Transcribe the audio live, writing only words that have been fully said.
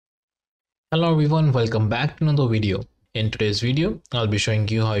Hello everyone, welcome back to another video. In today's video, I'll be showing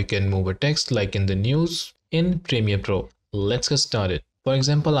you how you can move a text like in the news in Premiere Pro. Let's get started. For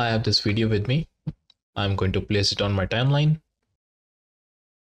example, I have this video with me. I'm going to place it on my timeline.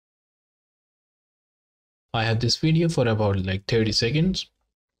 I have this video for about 30 seconds.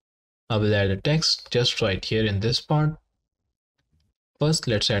 I will add a text just right here in this part. First,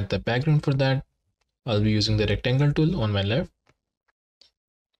 let's add the background for that. I'll be using the rectangle tool on my left.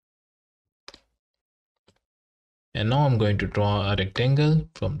 And now I'm going to draw a rectangle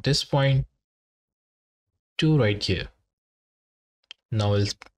from this point to right here. Now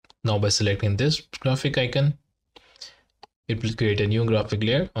by selecting this graphic icon, it will create a new graphic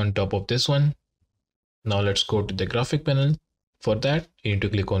layer on top of this one. Now let's go to the graphic panel. For that, you need to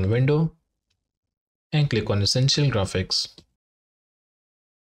click on Window and click on Essential Graphics.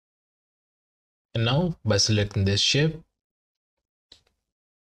 And now by selecting this shape,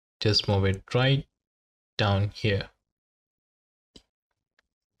 just move it right down here.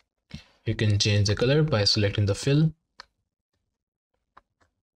 You can change the color by selecting the fill.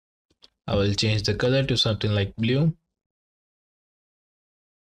 I will change the color to something like blue.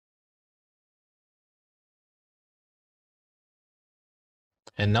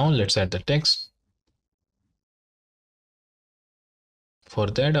 And now let's add the text. For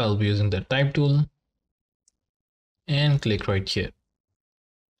that, I'll be using the type tool and click right here.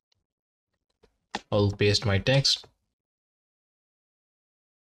 I'll paste my text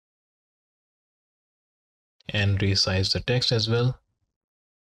and resize the text as well.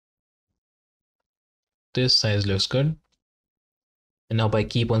 This size looks good. And now by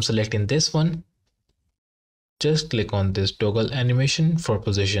keep on selecting this one, just click on this toggle animation for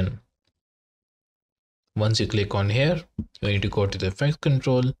position. Once you click on here, you need to go to the effect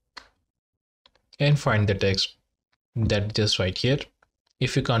control and find the text that's just right here.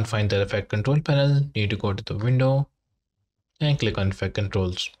 If you can't find the effect control panel, you need to go to the window and click on effect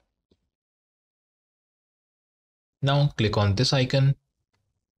controls. Now click on this icon.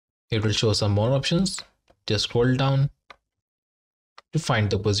 It will show some more options. Just scroll down to find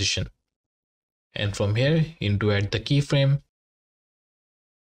the position. And from here, you need to add the keyframe.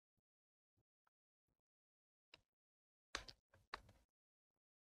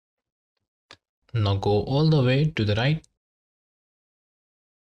 Now go all the way to the right,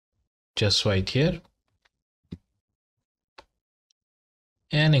 just right here,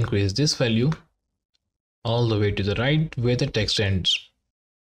 and increase this value all the way to the right where the text ends.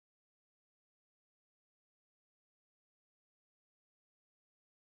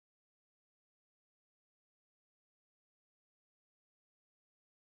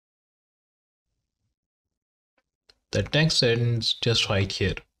 The text ends just right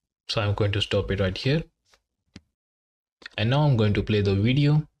here. So I'm going to stop it right here. And now I'm going to play the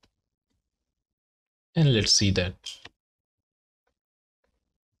video. And let's see that.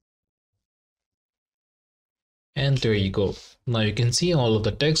 And there you go. Now you can see all of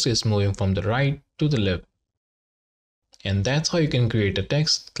the text is moving from the right to the left. And that's how you can create a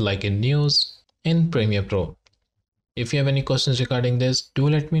text like in news in Premiere Pro. If you have any questions regarding this, do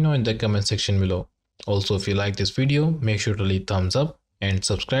let me know in the comment section below. Also, if you like this video, make sure to leave thumbs up and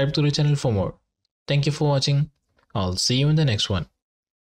subscribe to the channel for more. Thank you for watching. I'll see you in the next one.